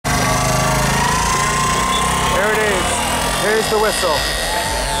Here's the whistle.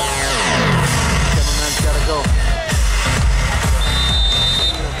 Cameraman's gotta go.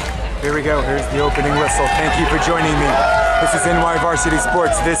 Here we go. Here's the opening whistle. Thank you for joining me. This is NY Varsity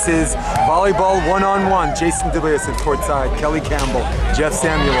Sports. This is volleyball one-on-one. Jason DeLeus at courtside. Kelly Campbell, Jeff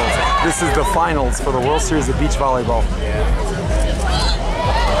Samuels. This is the finals for the World Series of Beach Volleyball.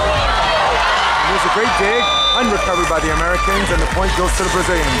 There's a great dig, unrecovered by the Americans, and the point goes to the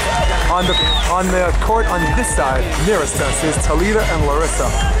Brazilians. On the court on this side, nearest us, is Talita and Larissa.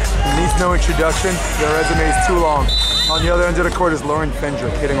 Needs no introduction, their resume is too long. On the other end of the court is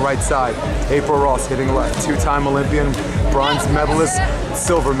Fendrick, hitting right side. April Ross hitting left. Two-time Olympian, bronze medalist,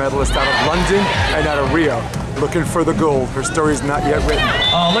 silver medalist out of London and out of Rio. Looking for the gold. Her story's not yet written.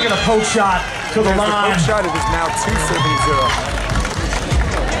 Oh, look at the poke shot to the line. The poke shot, it is now 2-0.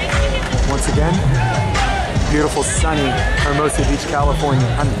 Once again, beautiful, sunny Hermosa Beach, California.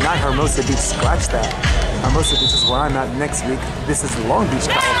 Not Hermosa Beach, scratch that. Hermosa Beach is where I'm at next week. This is Long Beach,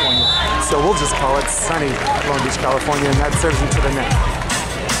 California. So we'll just call it sunny Long Beach, California, and that serves into the net.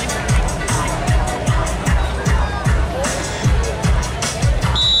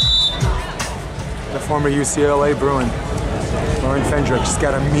 The former UCLA Bruin, Fendrick, just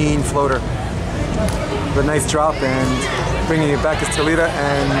got a mean floater. With a nice drop, and bringing it back is Talita,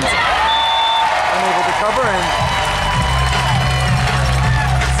 and unable to cover, and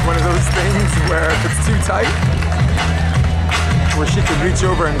it's one of those things where if it's too tight, where she can reach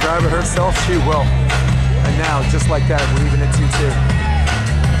over and grab it herself, she will. And now, just like that, we're even at 2-2.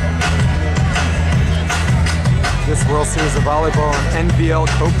 This World Series of Volleyball and NBL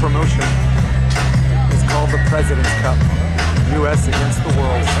co-promotion is called the President's Cup. U.S. against the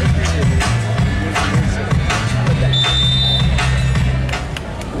world.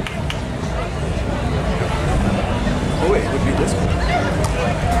 Oh wait, it would be this one.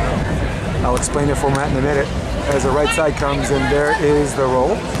 I'll explain the format in a minute. As the right side comes, and there is the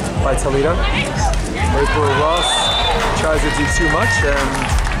roll by Talita. April Ross tries to do too much, and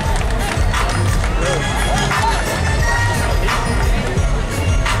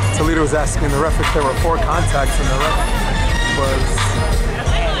Talita was asking the ref if there were 4 contacts, and the ref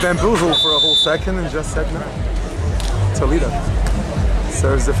was bamboozled for a whole second and just said no. Talita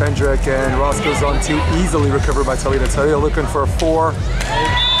serves the Fendrick, and Ross goes on to easily recover by Talita. Talita looking for a 4.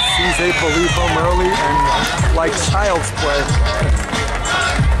 Sees April leave home early, and like child's play,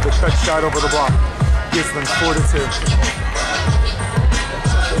 the cut shot over the block gives them 4-2.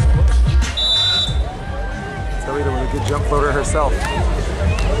 Talita with a good jump floater herself.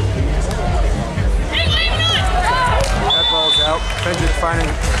 That ball's out. Fendrick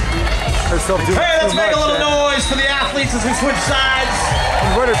finding herself doing Hey, let's make a little noise. noise for the athletes as we switch sides.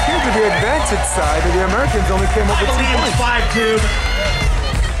 And what appeared to be the advantage side, the Americans only came up I with 2 believe points. it's 5-2.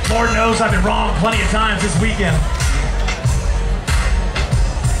 Lord knows I've been wrong plenty of times this weekend.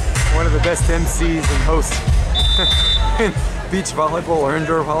 One of the best MCs and hosts in beach volleyball or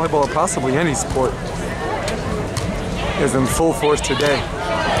indoor volleyball or possibly any sport is in full force today.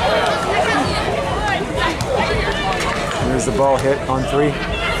 There's the ball hit on 3.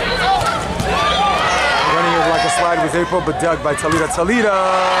 Running it like a slide with April, but dug by Talita. Talita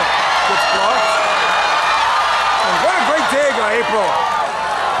gets blocked. And what a great dig by April.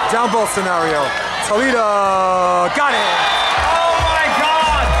 Down ball scenario. Talita got it. Oh my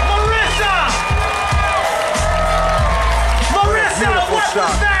God! Larissa! Larissa, Beautiful what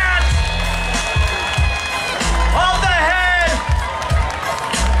shot. was that? On the head!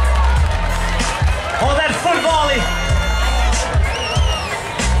 Oh, that foot volley!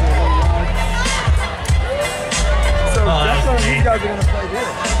 So that's what neat. you guys are going to play here.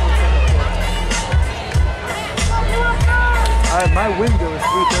 My window is 3:30.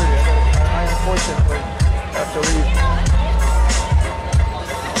 I unfortunately have to leave.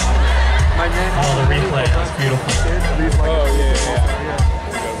 My name. Oh, the replay. That's beautiful. Oh, yeah.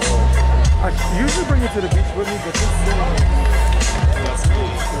 I usually bring it to the beach with me, but this sitting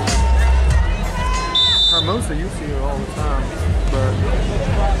Hermosa, you see it all the time. But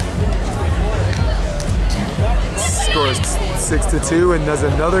scores 6-2, and there's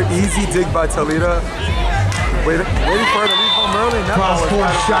another easy dig by Talita. Waiting for her to leave home early. Cross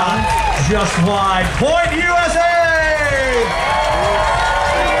court shot, just wide. Point USA!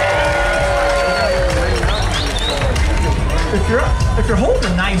 If you're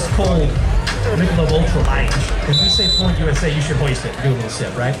holding a nice cold Michelob Ultra Light, when we say Point USA, you should hoist it. Do a little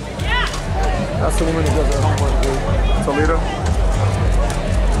sip, right? Yeah. That's the woman who does her homework, dude. Talita.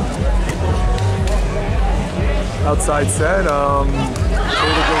 Outside set.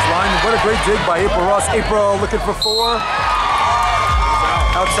 Talita goes line. What a great dig by April Ross. April looking for 4.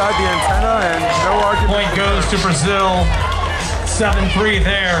 Outside the antenna, and no argument. Point goes to Brazil. 7-3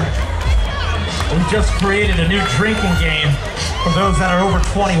 there. We just created a new drinking game for those that are over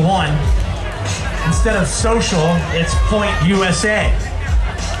 21. Instead of social, it's Point USA.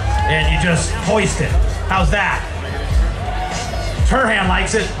 And you just hoist it. How's that? Turhan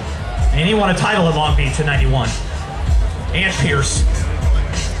likes it. And he won a title at Long Beach in '91. And Pierce.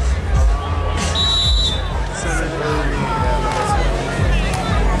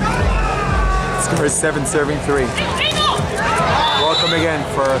 Score is 7-3. Welcome again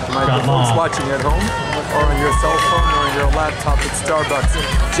for my folks watching at home or on your cell phone or on your laptop at Starbucks.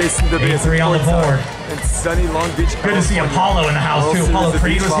 Jason Dubious on the board. In sunny Long Beach, Good to see Apollo in the house too. Apollo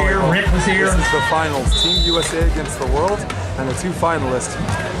Creed was here, Rick was here. This is the finals. Team USA against the world, and the two finalists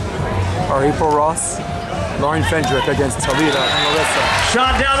are April Ross, Lauren Fendrick against Talita and Larissa.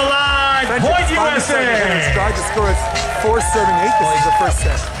 Shot down the line, Point USA! The score is 4-7-8. This is the first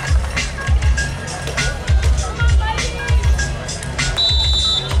set.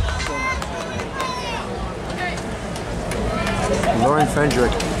 Lauren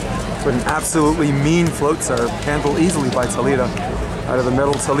Fendrick with an absolutely mean float serve, handled easily by Talita. Out of the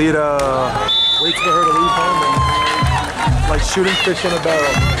middle, Talita waits for her to leave home and like shooting fish in a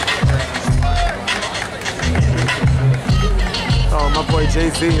barrel. Oh, my boy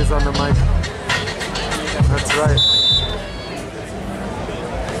Jay-Z is on the mic. That's right.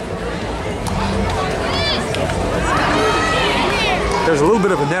 There's a little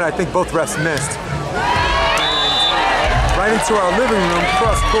bit of a net. I think both refs missed. Right into our living room,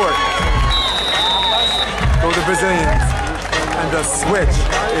 cross court. Go the Brazilians. And the switch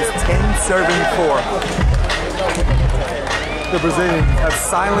is 10-4. The Brazilians have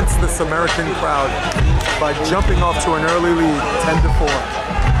silenced this American crowd by jumping off to an early lead, 10-4.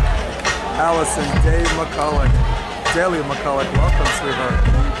 Allison Day McCulloch, Daly McCulloch, welcome to her.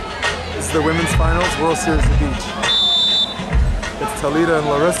 This is the women's finals, World Series of Beach. It's Talita and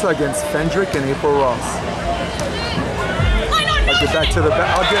Larissa against Fendrick and April Ross. I'll get back to the back.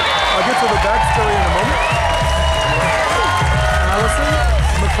 I'll get to the backstory in a moment. Allison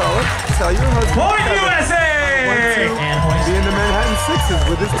McCulloch, tell your husband Point USA! Be in the Manhattan Sixes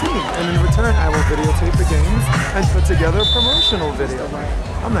with his team, and in return, I will videotape the games and put together a promotional video.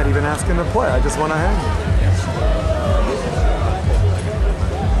 I'm not even asking to play. I just want to hang.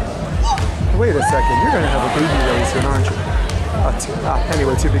 Wait a second. You're gonna have a baby really soon, aren't you?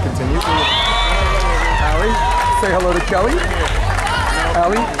 Anyway, to be continued. Allie, say hello to Kelly.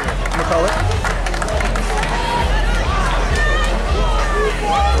 Allie McCulloch.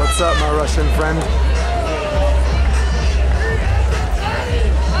 What's up, my Russian friend?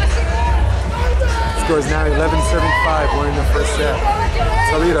 Score is now 11-5. We're in the first set.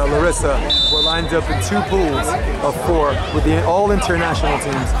 Talita, Larissa, we're lined up in two pools of 4 with the all international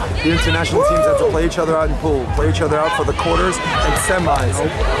teams. The international teams have to play each other out in pool, play each other out for the quarters and semis.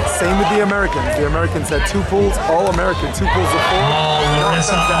 Same with the Americans. The Americans had 2 pools, all American, 2 pools of 4. Oh,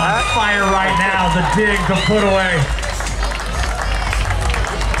 Larissa on fire right now. The dig, the put away.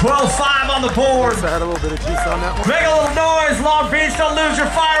 12-5 on the board. I had a little bit of juice on that one. Make a little noise, Long Beach. Don't lose your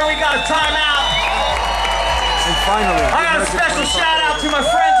fire. We got a timeout. And finally, I got a special shout out to my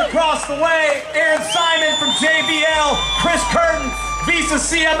friends across the way. Aaron Simon from JBL, Chris Curtin, Visa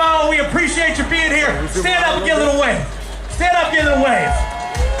CMO. We appreciate you being here. Stand up and get a little wave. Stand up, get a little wave.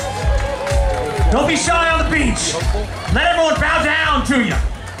 Don't be shy on the beach. Let everyone bow down to you.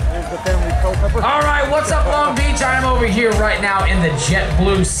 All right, what's up, Long Beach? I'm over here right now in the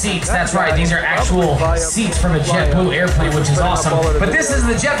JetBlue seats. That's right, these are actual seats from a JetBlue airplane, which is awesome. But this is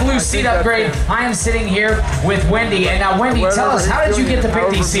the JetBlue seat upgrade. I am sitting here with Wendy. And now, Wendy, tell us, how did you get to pick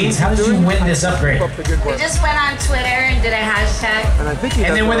these seats? How did you win this upgrade? We just went on Twitter and did a hashtag.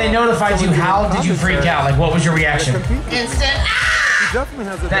 And then when they notified you, how did you freak out? Like, what was your reaction? Instant.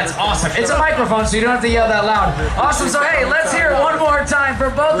 That's awesome. It's a microphone, so you don't have to yell that loud. Awesome. So, hey, let's hear it one more time for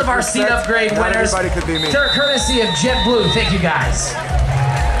both of our seat upgrade winners. Courtesy of JetBlue. Thank you, guys.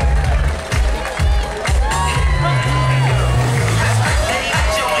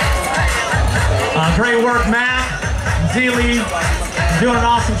 Great work, Matt. Zealy, doing an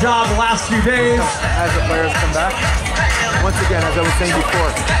awesome job the last few days. As the players come back. Once again, as I was saying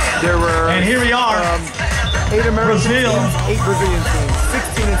before, there were... And here we are. 8 American Brazil. teams, 8 Brazilian teams,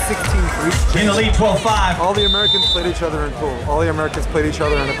 16 and 16 for each team. In the lead 12-5. All the Americans played each other in pool. All the Americans played each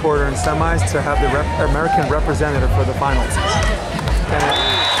other in a quarter and semis to have the American representative for the finals.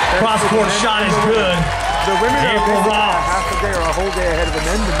 Cross-court shot is good. The women April are half a day or a whole day ahead of the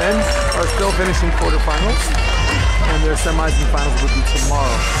men. The men are still finishing quarterfinals, and their semis and finals would be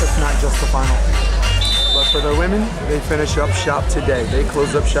tomorrow. It's not just the final. But for the women, they finish up shop today. They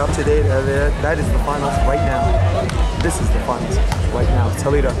close up shop today. That is the finals right now. This is the finals right now.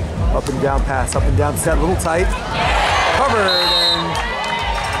 Talita, up and down pass, up and down set, a little tight. Covered and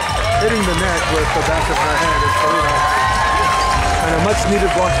hitting the net with the back of her head is Talita. And a much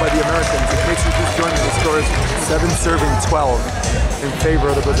needed block by the Americans. In case you just joined me, the score is 7-12 in favor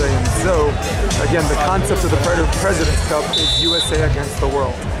of the Brazilians. So, again, the concept of the President's Cup is USA against the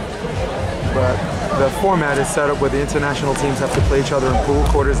world. But the format is set up where the international teams have to play each other in pool,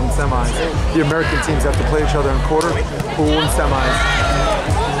 quarters, and semis. The American teams have to play each other in quarter, pool, and semis.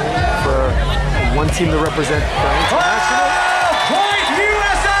 For one team to represent the international. Point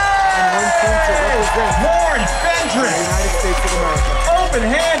USA! And one team to represent Fendrick. the United States of America. Open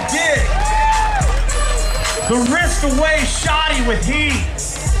hand dig. The wrist away shotty with heat.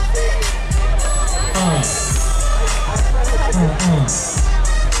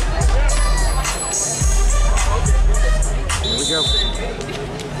 Here we go.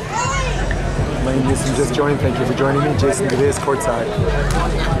 Lane Newsom just joined. Thank you for joining me. Jason Gavez courtside.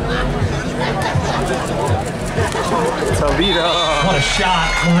 Talita. What a shot,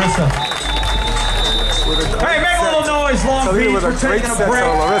 Larissa. Hey, make a little noise, Long Beach. With a We're great taking a set break. to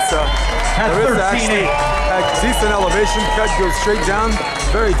Larissa. At Larissa actually 13-8. had decent elevation cut, goes straight down.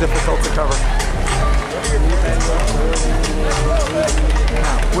 Very difficult to cover.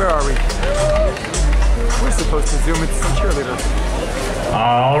 Now, where are we? We're supposed to zoom into some cheerleaders.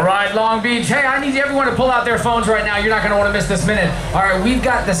 All right, Long Beach. Hey, I need everyone to pull out their phones right now. You're not going to want to miss this minute. All right, we've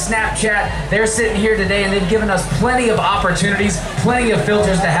got the Snapchat. They're sitting here today, and they've given us plenty of opportunities, plenty of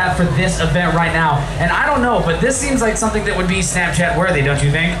filters to have for this event right now. And I don't know, but this seems like something that would be Snapchat worthy, don't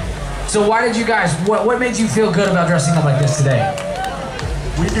you think? So why did you guys, what made you feel good about dressing up like this today?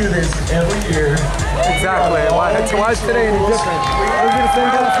 We do this every year. Exactly. Why is today any different? We're going to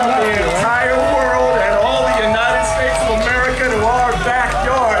send out from The entire world and all the United States of America to our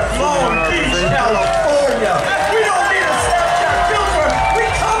backyard, Long Beach, California. We don't need a Snapchat filter. We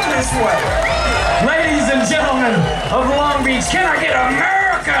come this way. Ladies and gentlemen of Long Beach, can I get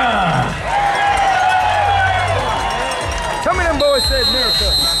America? Tell me them boys said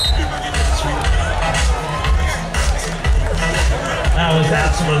America. That was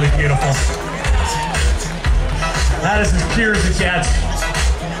absolutely beautiful. That is as pure as it gets.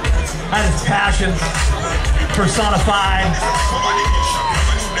 That is passion personified.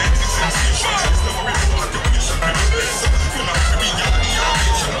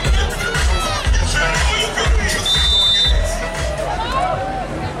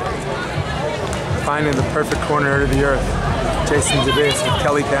 Finding the perfect corner of the earth. Jason Davis with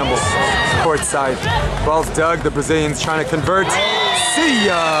Kelly Campbell, courtside. Ball's dug, the Brazilians trying to convert. See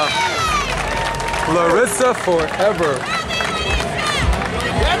ya! Larissa forever.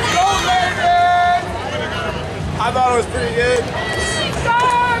 Let's go, ladies! I thought it was pretty good.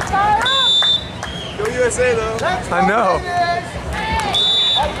 Go USA, though. I know.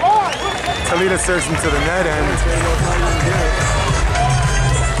 Talita serves into the net and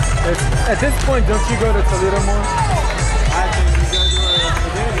at this point, don't you go to Talita more?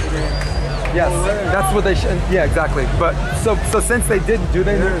 Yes, that's what they should. Yeah, exactly. But so since they did do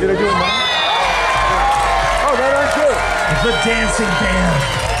they do it now? Oh, that ain't good. The dancing band.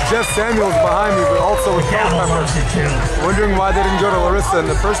 Jeff Samuels behind me, but also with Camel loves it too. wondering why they didn't go to Larissa in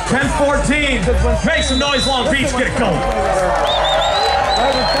the first place. 10-14. Make some noise, Long Beach. Get it going.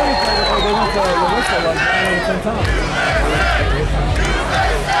 I haven't done anything before they went to Larissa like at the same time.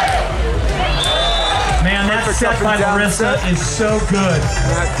 Man, that set by Larissa is so good.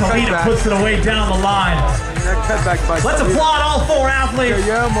 Talita puts it away down the line. Let's applaud all four athletes.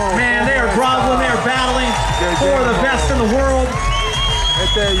 Man, they are groveling, they are battling for the best in the world.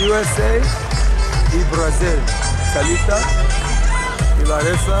 Este USA y Brazil. Talita y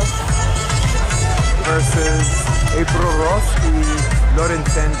Larissa versus April Ross y Lauren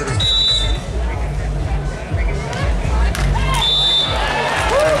Fendrick.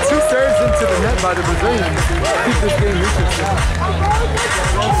 Two serves into the net by the Brazilians. Keep this game interesting.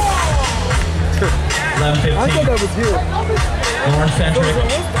 11-15. I thought that was you. Lauren Fendrick.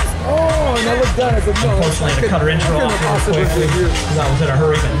 Oh, and I looked down. I said, no. Unfortunately, to cut her intro off real quickly because I was in a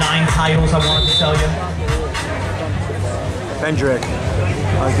hurry, but 9 titles I wanted to tell you. Fendrick,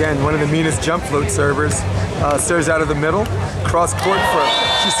 again, one of the meanest jump float servers. Serves out of the middle, cross court for.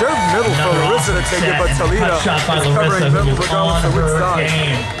 She served middle for Larissa to take it, but Talita cut shot by is Larissa, covering who middle was regardless on of which her side.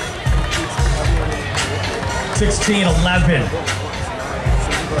 game. 16-11.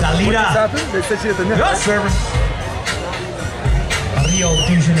 What just Talita. happened? They said she hit the net. Good server. Rio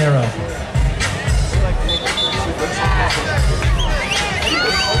de Janeiro.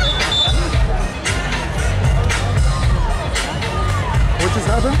 just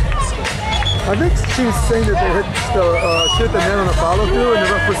happened? I think she was saying that they hit the net on a follow through, and the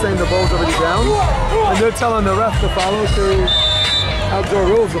ref was saying the ball's already down. And they're telling the ref the follow through, outdoor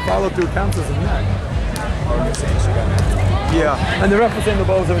rules, the follow through counts as a net. Yeah, and the ref was saying the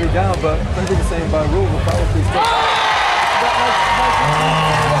ball's already down, but Fendrick was saying by rule the follow through still.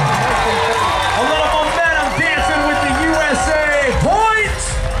 A little momentum dancing with the USA. Point!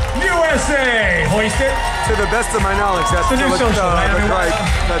 USA! Hoist it. To the best of my knowledge, that's the new social, right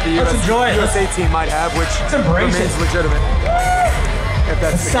that the USA team might have, which remains legitimate. If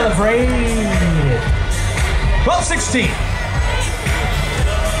that's let's celebrate. 12-16.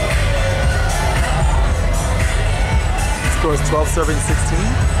 Score is 12-16.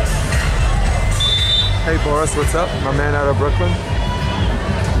 Hey Boris, what's up? My man out of Brooklyn.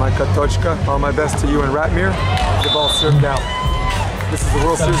 My Katochka. All my best to you and Ratmir. The ball served out. This is the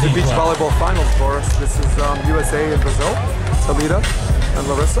World Series of Beach Volleyball Finals, Boris. This is USA and Brazil, Talita and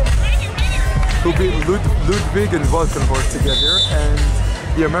Larissa, who beat Ludwig and Volkenhorst to get here, and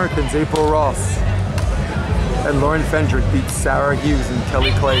the Americans, April Ross and Lauren Fendrick beat Sarah Hughes and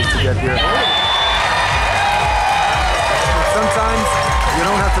Kelly Clay to get here. And sometimes you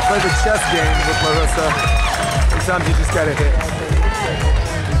don't have to play the chess game with Larissa. Sometimes you just gotta hit.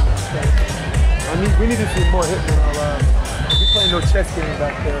 I mean, we need to see more hitting in our playing no chess game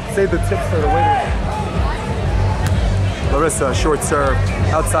back there. Save the tips for the waiters. Larissa, short serve.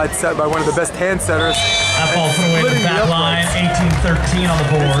 Outside set by one of the best hand setters. That ball put away the back line. 18-13 on the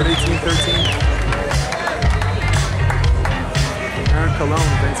board. 18-13. Aaron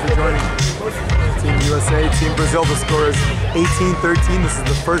Cologne, thanks for joining. Team USA, Team Brazil. The score is 18-13. This is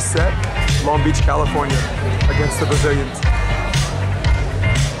the first set. Long Beach, California against the Brazilians.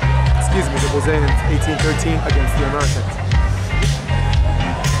 Excuse me, the Brazilians. 18-13 against the Americans.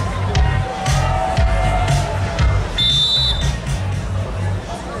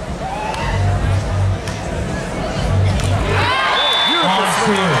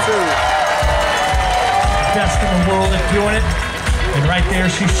 Best in the world at doing it, and right there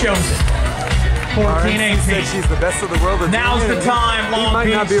she shows it. 14-18. She's the best of the world. Now's the time, Long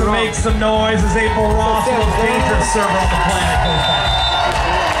Beach, to make some noise as April Ross, the most dangerous server on the planet, goes by.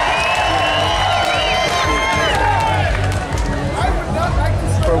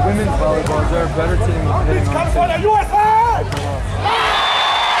 For women's volleyball, they're a better team than hitting on California, USA!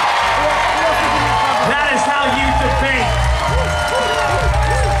 That is how you debate.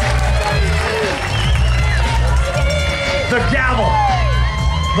 The gavel,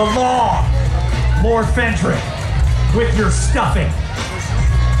 the law, Lord Fendrick, with your stuffing.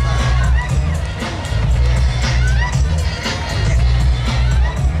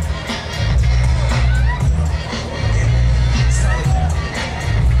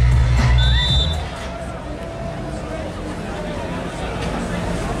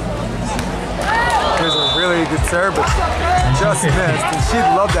 Here's a really good serve, but just missed, and she'd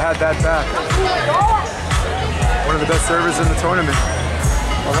love to have that back. One of the best servers in the tournament,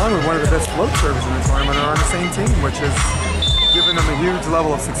 along with one of the best float servers in the tournament, are on the same team, which has given them a huge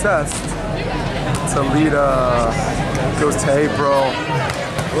level of success. Talita goes to April.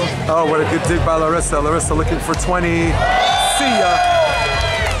 Oh, what a good dig by Larissa. Larissa looking for 20. See ya.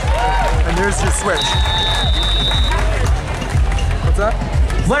 And there's your switch. What's that?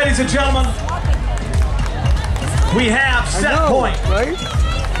 Ladies and gentlemen, we have set point right?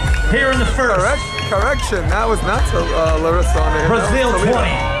 here in the first. Correction, that was not Larissa on the hit. Brazil 20,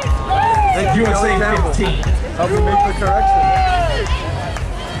 Thank you, USA Campbell. 15. Help me make the correction.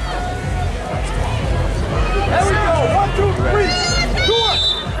 There we go, 1, 2, 3, do it!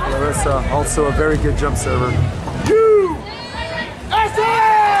 Larissa, also a very good jump server.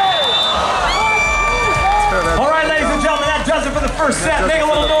 All right, ladies and gentlemen, that does it for the first set. Make a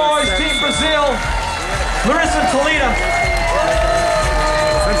little noise, Team Brazil. Larissa and Talita.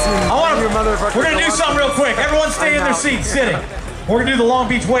 We're going to do something real quick. Everyone stay in their seats, sitting. We're going to do the Long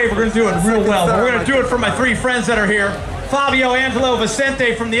Beach wave. We're going to do it real well. We're going to do it for my three friends that are here. Fabio, Angelo,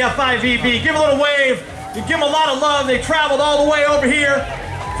 Vicente from the FIVB. Give a little wave. You give them a lot of love. They traveled all the way over here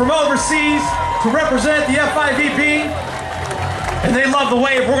from overseas to represent the FIVB. And they love the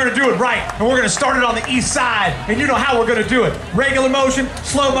wave. We're going to do it right. And we're going to start it on the east side. And you know how we're going to do it. Regular motion,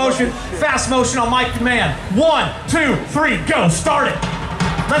 slow motion, fast motion on my command. 1, 2, 3, go. Start it.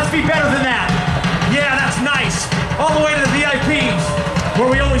 Let's be better than that. Yeah, that's nice. All the way to the VIPs,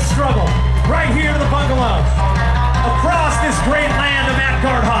 where we always struggle. Right here to the bungalows. Across this great land of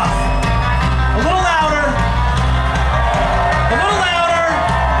Atgardhof. A little louder. A little louder.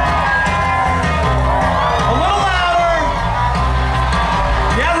 A little louder.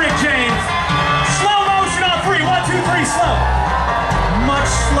 Yeah, Rick James. Slow motion on 3. 1, 2, 3, slow.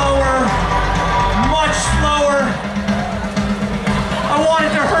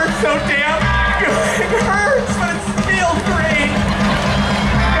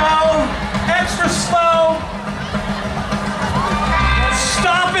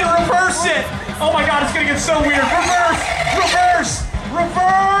 Oh my God, it's gonna get so weird. Reverse, reverse,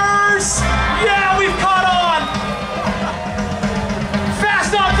 reverse. Yeah, we've caught on.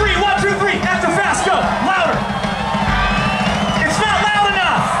 Fast on 3, 1, 2, 3. After fast, go. Louder. It's not loud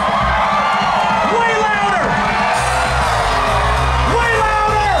enough. Way louder. Way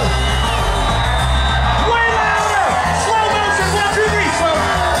louder. Way louder. Slow motion, 1, 2, 3. Slow.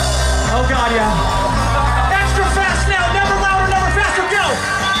 Oh God, yeah. Extra fast now. Never louder, never faster. Go.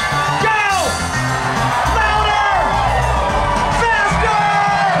 Go. Louder. Faster.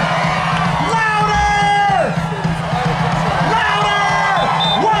 Louder. Louder.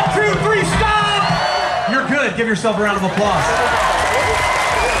 1, 2, 3. Stop. You're good. Give yourself a round of applause.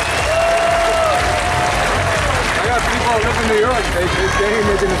 I got people who live in New York. They ain't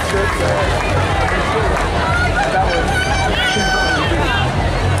making a trip.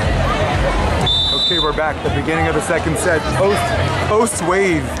 Okay, we're back. The beginning of the second set. Post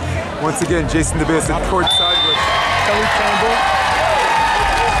wave. Once again, Jason DeBias at courtside with Kelly Campbell,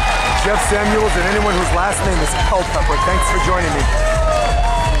 Jeff Samuels, and anyone whose last name is Culpepper. Thanks for joining me.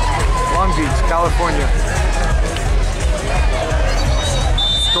 Long Beach, California.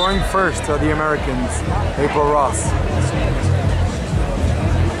 Scoring first are the Americans, April Ross.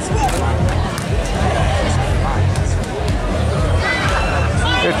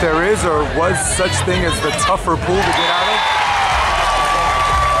 If there is or was such thing as the tougher pool to get out of,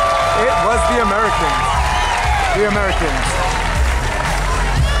 it was the Americans. The Americans.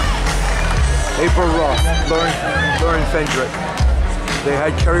 April Ross, Lauren Fendrick. They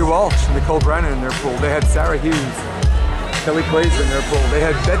had Kerry Walsh and Nicole Brennan in their pool. They had Sarah Hughes, Kelly Clays in their pool. They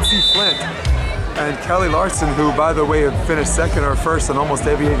had Betsy Flint and Kelly Larson, who, by the way, have finished second or first in almost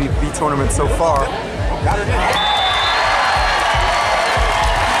every AVP tournament so far.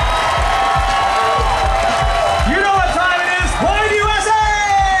 You know what time it is. Point USA!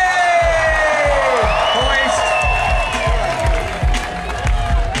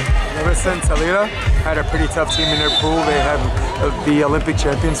 Larissa and Talita had a pretty tough team in their pool. They had the Olympic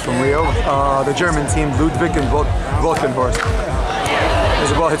champions from Rio, the German team, Ludwig and Volkenhorst. As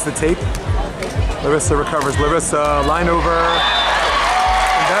the ball hits the tape, Larissa recovers. Larissa, line over,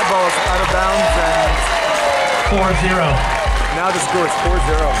 and that ball is out of bounds, and 4-0. now the score is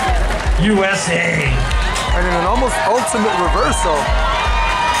 4-0. USA. And in an almost ultimate reversal,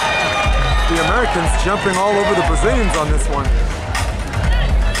 the Americans jumping all over the Brazilians on this one.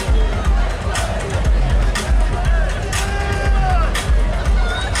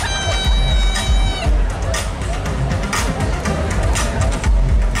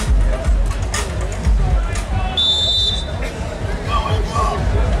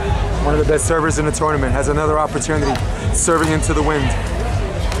 One of the best servers in the tournament has another opportunity, serving into the wind.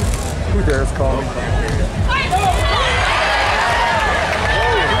 Who dares call him?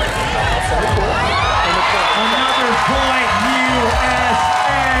 Another point, USA!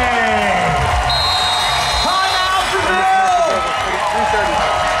 Timeout, Brazil! 3:30.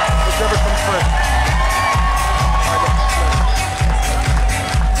 Whichever comes first.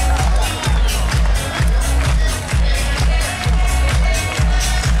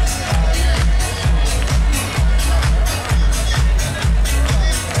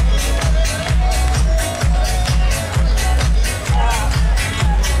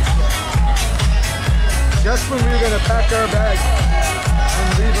 Just when we were going to pack our bags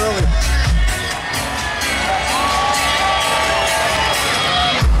and leave early.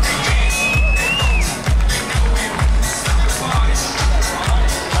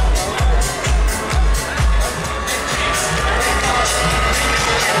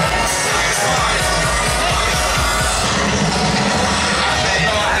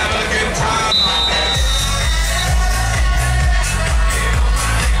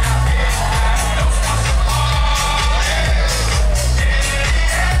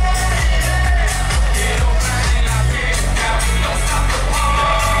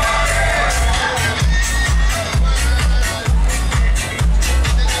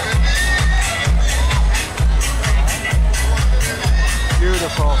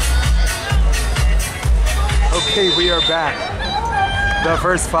 Okay, we are back. The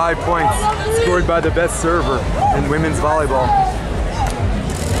first 5 points scored by the best server in women's volleyball.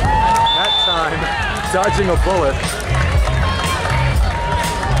 That time, dodging a bullet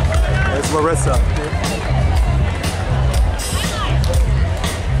is Larissa.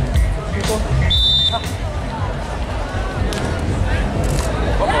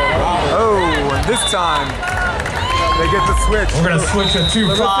 Oh, and this time, they get the switch. We're going to switch to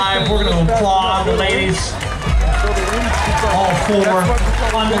 2-5. We're going to applaud the ladies. All 4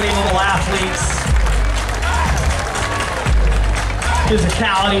 unbelievable athletes.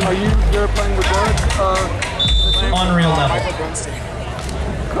 physicality. Are you're playing with Derek? Unreal level.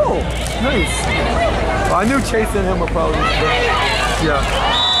 Cool. Nice. Well, I knew chasing him would probably be good. Yeah.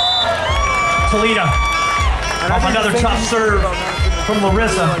 Talita. Off another tough serve from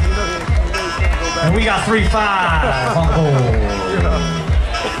Larissa. And we got 3-5 on the board.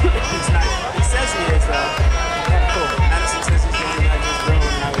 He says he is, though. Yeah, cool. Madison says he's the only guy just grown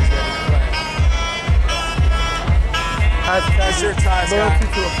and now he's ready to play. He's your ties guy. Loyalty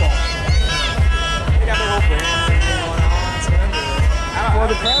to a fault. They got their whole brand thing going on. It's whatever. Well,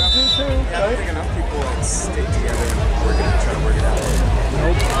 the Crabs do too. Yeah, I don't think enough people like stick together and work it out, try to work it out.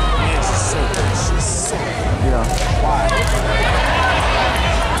 Man, she's so good. She's so good. Yeah. Why?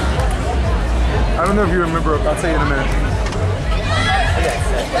 I don't know if you remember. I'll tell you in a minute.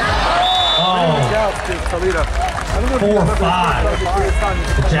 Oh, Talita. I don't know if you remember.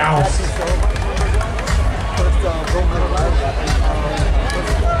 4-5. Joust. First gold medal last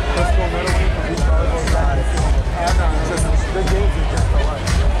First gold medal win from beach volleyball. Just big games in just a lot.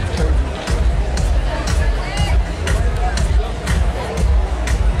 Crazy.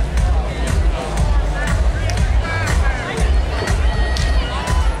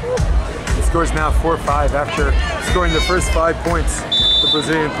 The score is now 4-5 after scoring the first 5 points. The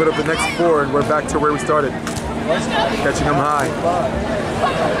Brazilian put up the next 4 and we're back to where we started. Catching them high.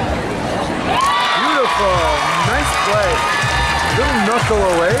 Beautiful, nice play. Little knuckle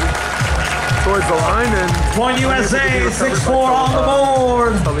away towards the line and Point USA, 6-4 on the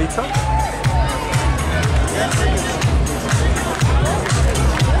board. Talita.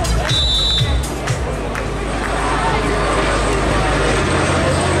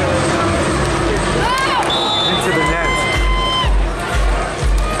 Into the net.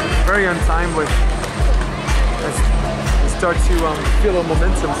 Very untimely. As we start to feel a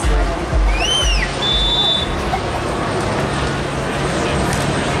momentum swing.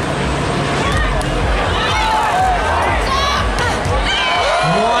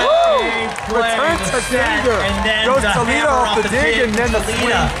 Return to Fendrick. And then goes the Talita hammer off the dig and then the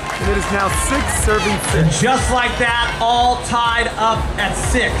swing. And it is now 6 serving 6. And just like that, all tied up at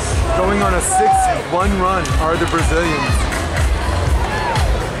 6. Going on a 6-1 run are the Brazilians.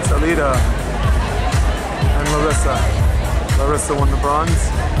 Talita and Larissa. Larissa won the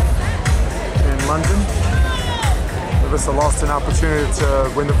bronze in London. Larissa lost an opportunity to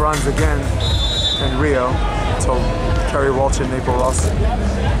win the bronze again in Rio until Kerry Walsh and Naples lost.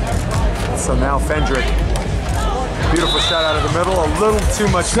 So now Fendrick. Beautiful shot out of the middle. A little too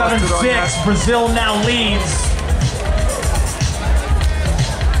much mustard on that. 7-6. Brazil now leads.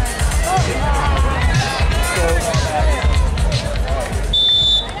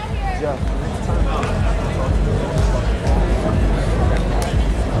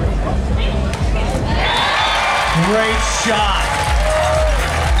 Great shot.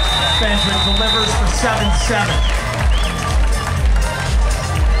 Fendrick delivers for 7-7.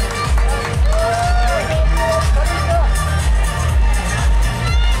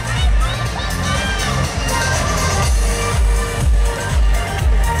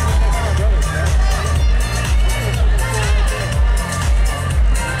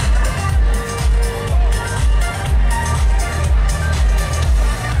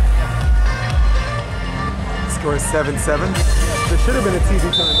 Score is 7-7. There should have been a TV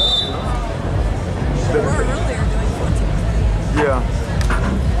time up, you know? Yeah.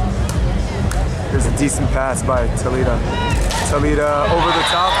 There's a decent pass by Talita. Talita over the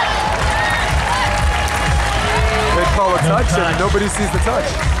top. They call a touch and nobody sees the touch.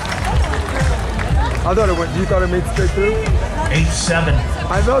 I thought it went. You thought it made straight through? 8-7.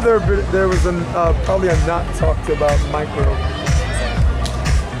 I know there was probably a not talked about micro.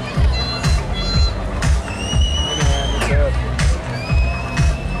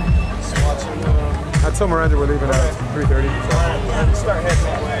 I told Miranda we're leaving at 3:30. So. Start heading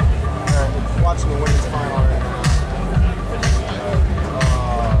that way. Watching the women's final right now.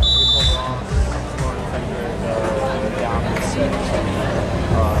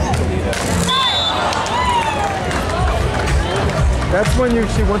 That's when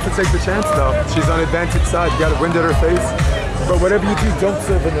she wants to take the chance though. She's on advantage side. You got a wind at her face. But whatever you do, don't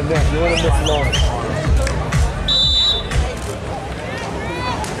serve in the net. You want to miss long.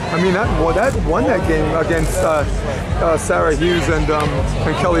 I mean, that won that game against Sarah Hughes and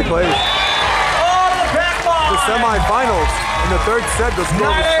Kelly Clay. The semifinals. In the third set, the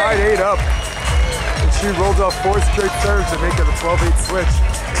score was tied 8-up. And she rolled off 4 straight serves to make it a 12-8 switch.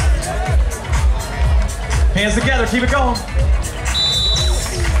 Hands together, keep it going.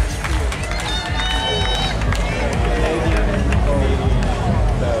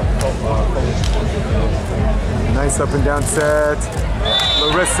 Nice up and down set.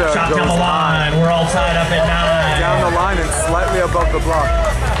 Larissa Shot goes down the line. We're all tied up at 9. down the line and slightly above the block.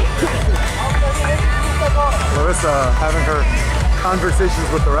 Larissa having her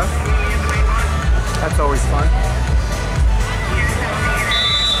conversations with the ref. That's always fun.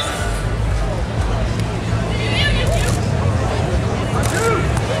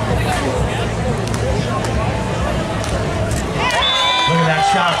 Look at that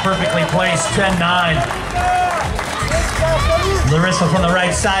shot, perfectly placed, 10-9. Larissa from the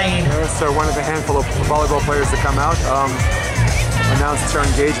right side. Larissa, one of the handful of volleyball players to come out, announced her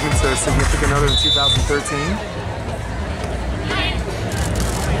engagement to a significant other in 2013.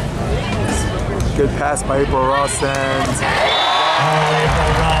 Good pass by April Ross and...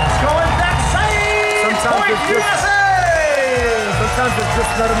 April Ross going backside! Point USA! Sometimes it's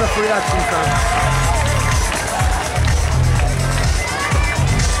just not enough reaction time.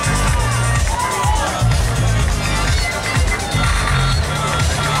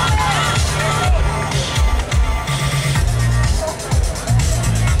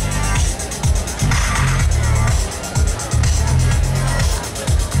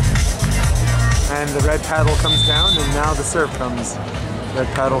 And the red paddle comes down, and now the serve comes. Red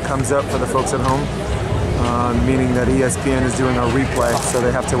paddle comes up for the folks at home, meaning that ESPN is doing a replay, so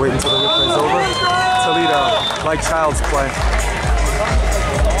they have to wait until the replay is over. Talita, like child's play.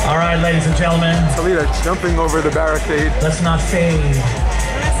 All right, ladies and gentlemen. Talita jumping over the barricade. Let's not fade.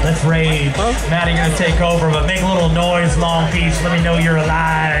 Let's rage. Maddie gonna take over, but make a little noise, Long Beach. Let me know you're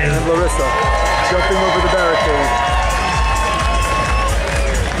alive. And Larissa jumping over the barricade.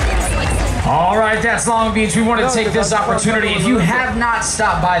 All right, that's Long Beach. We want to take this opportunity. If you have not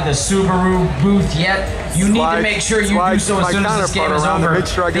stopped by the Subaru booth yet, you need to make sure you do so as soon as this game is over.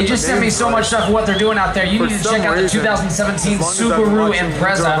 They just sent me so much stuff of what they're doing out there. You need to check out the 2017 Subaru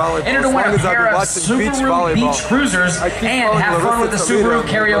Impreza. Enter to win a pair of Subaru Beach Cruisers and have fun with the Subaru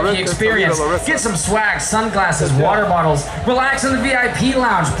karaoke experience. Get some swag, sunglasses, water bottles, relax in the VIP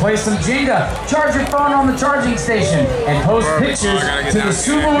lounge, play some Jenga, charge your phone on the charging station, and post pictures to the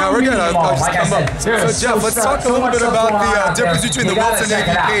Subaru Media Mall. Like I said, so Jeff, let's talk a little bit about the difference between the Wilson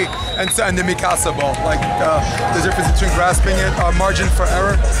AVP and the Mikasa ball. Like the difference between grasping it, margin for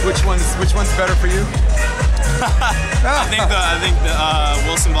error. Which one's better for you? I think the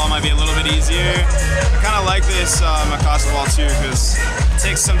Wilson ball might be a little bit easier. I kind of like this Mikasa ball too because it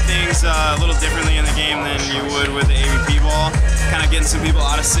takes some things a little differently in the game than you would with the AVP ball. Kind of getting some people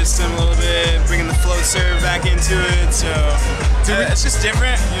out of system a little bit, bringing the float serve back into it. So it's just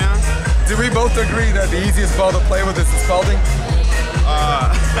different, you know. Do we both agree that the easiest ball to play with is the Spalding?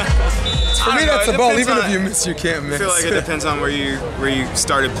 For me, that's a ball. Even if you miss, you can't miss. I feel like it depends on where you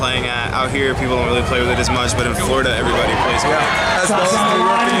started playing at. Out here, people don't really play with it as much, but in Florida, everybody plays with it. As well as New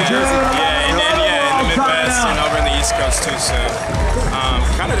York and New Jersey. Yeah, in the Midwest and over in the East Coast too. So,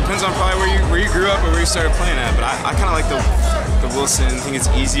 kind of depends on probably where you grew up or where you started playing at. But I kind of like the Wilson. I think it's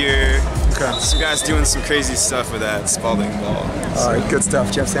easier. Okay. Some guys doing some crazy stuff with that Spalding ball. All right, good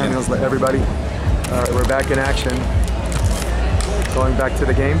stuff. Jeff Samuels, everybody. All right, we're back in action. Going back to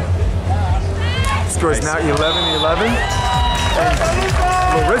the game. Score is now 11-11. And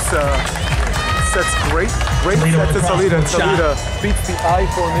Larissa sets great set to Talita. And Talita beats the I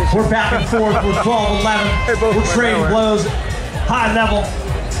formation. We're back and forth with 12-11. We're trading blows, high level.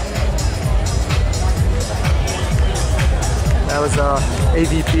 That was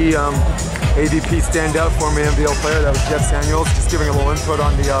AVP standout for me, MVL player. That was Jeff Samuels, just giving a little input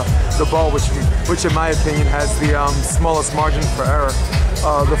on the ball, which in my opinion has the smallest margin for error.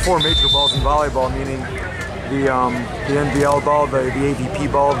 The four major balls in volleyball, meaning the NVL ball, the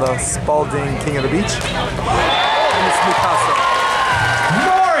AVP ball, the Spalding King of the Beach, and the Mikasa.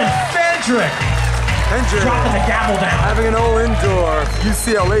 Fendrick dropping the gavel down. Having an all-indoor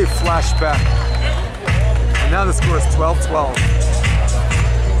UCLA flashback. And now the score is 12-12.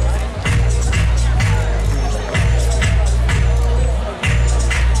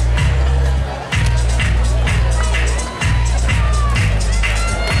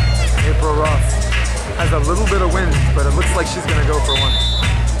 April Ross has a little bit of wind, but it looks like she's gonna go for one.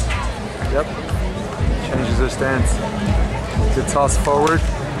 Yep, changes her stance. Good toss forward,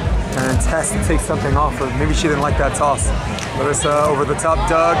 and has to take something off, or maybe she didn't like that toss. Larissa over the top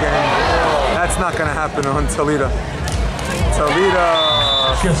dug, and that's not gonna happen on Talita.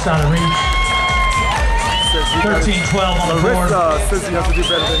 Talita just out of reach. 13-12 on the board. Larissa says you have to do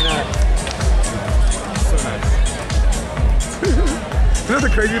better than that. So nice. You know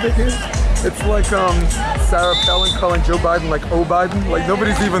the crazy thing is? It's like Sarah Palin calling Joe Biden like "Oh Biden." Like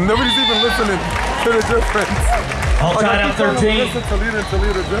nobody's even listening to the difference. All tied up 13. Talita,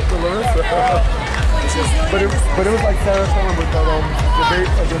 Larissa. But it was like Sarah Palin with that debate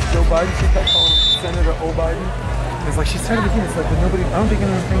against Joe Biden. She kept calling him Senator O. Biden. It's like she's trying to begin. It's like, but nobody. I don't think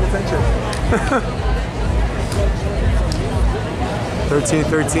anyone's paying attention.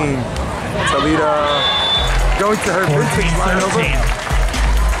 13-13. Talita going to her vintage line over.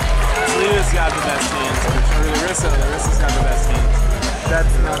 Talita's got the best hands. Larissa's got the best hands.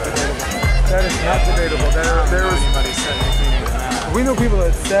 That's not debatable. That is not debatable. There was anybody set anything like that. We know people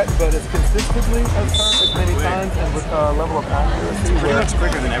that set, but it's consistently as many times and with a level of accuracy. Pretty much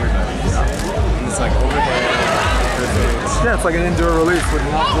quicker than everybody. And it's like overhead. Yeah, it's like an indoor release with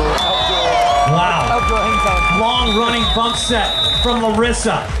an outdoor hang time. Long running bump set from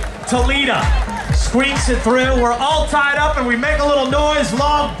Larissa. Talita squeaks it through. We're all tied up and we make a little noise.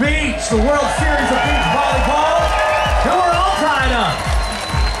 Long Beach, the World Series of Beach Volleyball. And we're all tied up.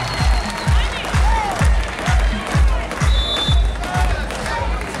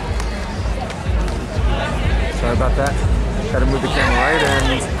 Sorry about that. Gotta move the camera right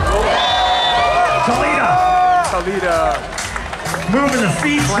and Talita moving the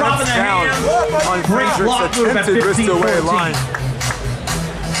feet, dropping the down hands. on Great Fendrick's block move at attempted wrist away 15-14. line.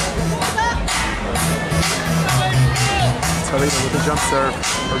 Talita with the jump serve,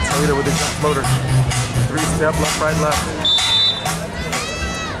 or Talita with the jump floater. 3-step, left, right, left.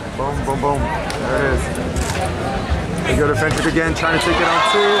 Boom, boom, boom. There it is. They go to Fendrick again, trying to take it on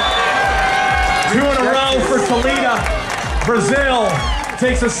two. 2 in a row for Talita. Brazil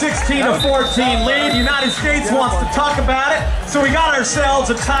takes a 16-14 lead. United States wants to talk about it, so we got ourselves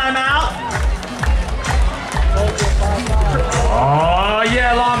a timeout. Oh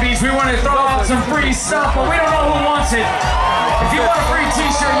yeah, Long Beach, we want to throw out some free stuff, but we don't know who wants it. If you want a free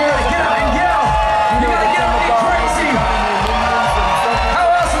t-shirt, you gotta get up and yell. You gotta get up and get crazy. How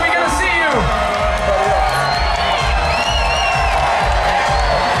else are we gonna see you?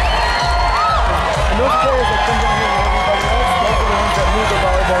 And those players that come down here and everybody else, those are the ones that move the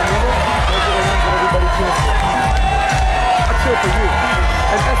volleyball needle. Those are the ones that everybody cheers for. I cheer for you.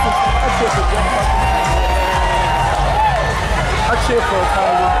 In essence, I cheer for Jeff Buckley. I cheer for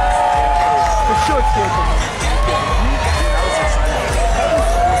Tyler. For sure cheer for me.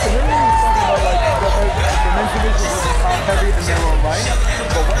 The men's division was top heavy and they were right.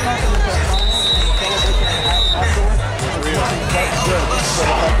 But what happened with that final celebration afterwards was something that's good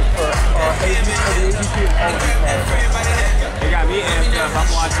for the ABP and They got me amped up.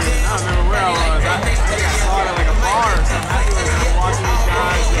 I'm watching. I don't remember where I was. I think I saw it at like a bar or something. I'm watching these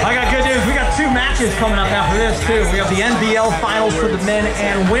guys. I got good news. We got 2 matches coming up after this too. We have the NBL finals for the men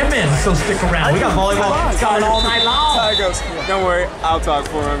and women, so stick around. We got volleyball coming all night long. Ty goes, don't worry, I'll talk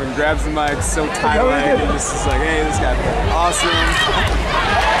for him, and grabs the mic so tight-legged and just is like, hey, this guy's awesome.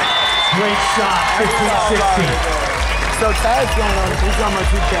 Great shot, 15-16. So Tad's going on, he's on my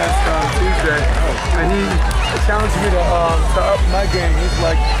TCast Tuesday, and he challenged me to up my game. He's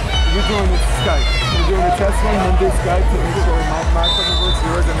like, we're doing this Skype. We're doing a test run Monday Skype to make sure my cover works,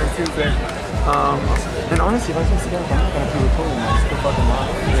 yours, and then Tuesday. And honestly, if I can Skype, I'm not going to be recording this. It's the fucking live.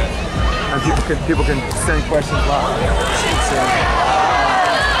 And people can send questions live.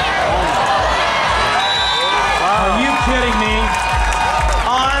 Are you kidding me?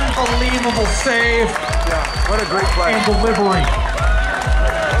 Unbelievable save. Yeah, what a great play. And delivery.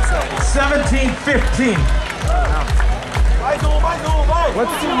 17-15.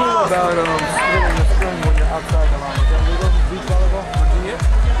 What's the rule about hitting the string when you're outside the line? Is that legal in beach volleyball?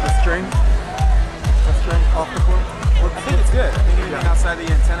 The string? The string off the court? I think it's good. I think anything outside the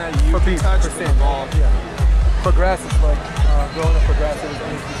antenna you can touch the ball. Yeah. For grass, it's like going up for grass, it was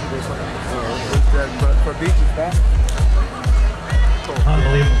any but for beach, it's fast.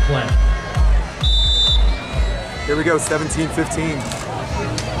 Unbelievable play. Here we go, 17-15.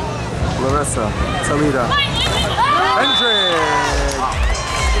 Larissa, Talita, Fendrick.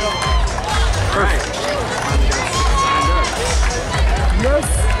 Perfect. Yes.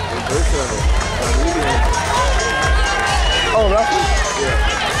 Oh, Rafa? Yeah.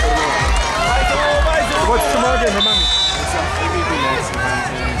 What's tomorrow game? Remind me. It's ABB next.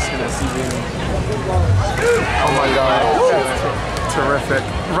 Oh my God. That's terrific.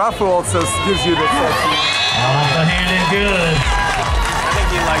 Rafa also gives you the sexy. Off the hand and good. I think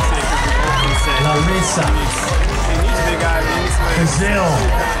he likes it because we both can say Larissa. he needs a big guy. Brazil.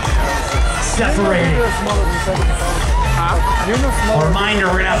 Separated. A reminder,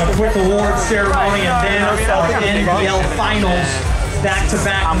 we're going to have a quick award ceremony and then our NBL finals,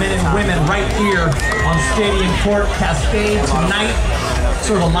 back-to-back men and women right here on Stadium Court Cascade tonight.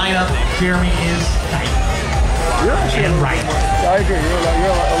 So the lineup, Jeremy is tight. And right. I agree. You're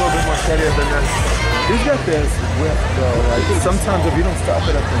a little bit more steadier than this. He's got this whip though. Like sometimes if you don't stop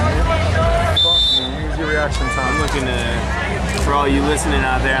it up in here, fuck me. reaction? What was your reaction, Tom? I'm looking to, for all you listening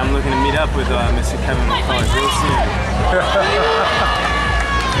out there, I'm looking to meet up with Mr. Kevin McCullough real soon.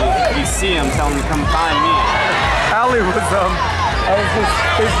 If you see him, tell him to come find me. Allie was I was just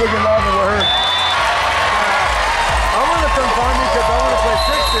Facebooking live with her. I want to come find me because I want to play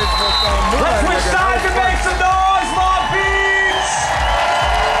sixes with Moonlight. Let's switch sides and make some noise, Long Beach!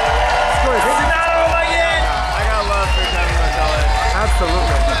 It's not over yet. I got love for Kevin McCullough.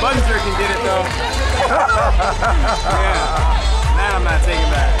 Absolutely. Bunzer can get it though. Yeah. That I'm not taking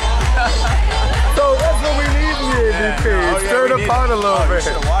back. So that's what we need in the AVP. Stir the pot a little bit.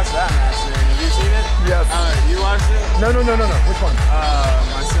 You should have watched that match, man. Have you seen it? Yes. You watched it? No. Which one?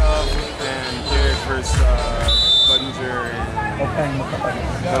 Myself and Derek versus Bunzer and...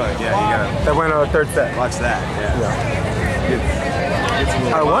 Oh, yeah, you got it. That went third set. Watch that, yeah.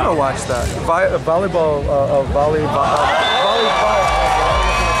 I want to watch that. Volleyball.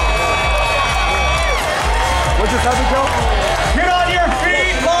 What just happened, Joe? Get on your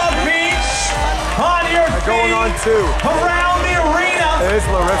feet, Long Beach! On your feet! Going on two. Around the arena! There's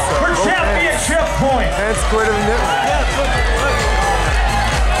Larissa. For championship points! And square to the net.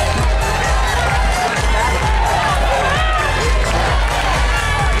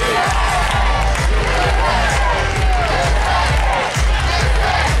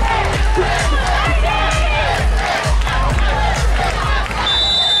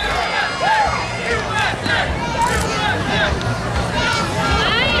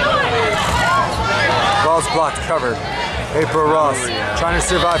 Ball's blocked, covered. April Ross trying to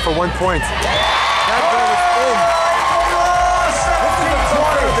survive for 1 point. That ball is in. This is a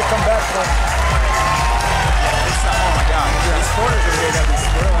corner to come back from. Oh my God. These corners over here got these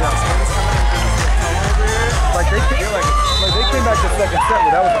swirls coming over here. Like they came back to second set,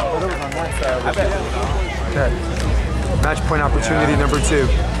 but that was on that side. I bet. Okay. Match point opportunity number 2.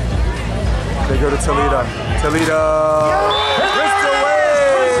 They go to Talita. Talita.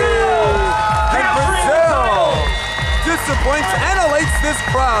 Disappoints and elates this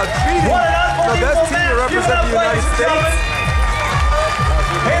crowd, beating the best team to represent the United States.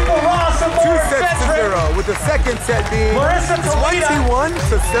 2 sets to 0, with the second set being 21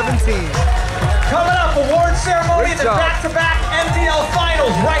 to 17. Coming up, award ceremony, the back-to-back MDL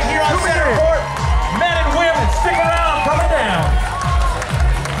finals right here on center court. Men and women, stick around, coming down.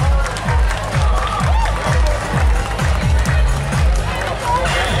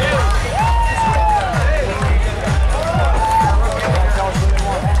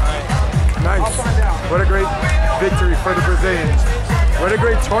 What a great victory for the Brazilians. What a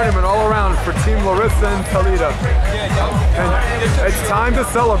great tournament all around for Team Larissa and Talita. And it's time to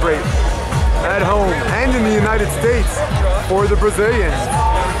celebrate at home and in the United States for the Brazilians.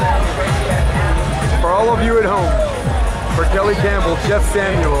 For all of you at home, for Kelly Campbell, Jeff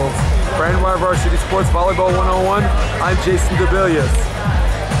Samuels, for NY Varsity Sports Volleyball 101, I'm Jason DeBillius.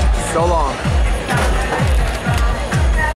 So long.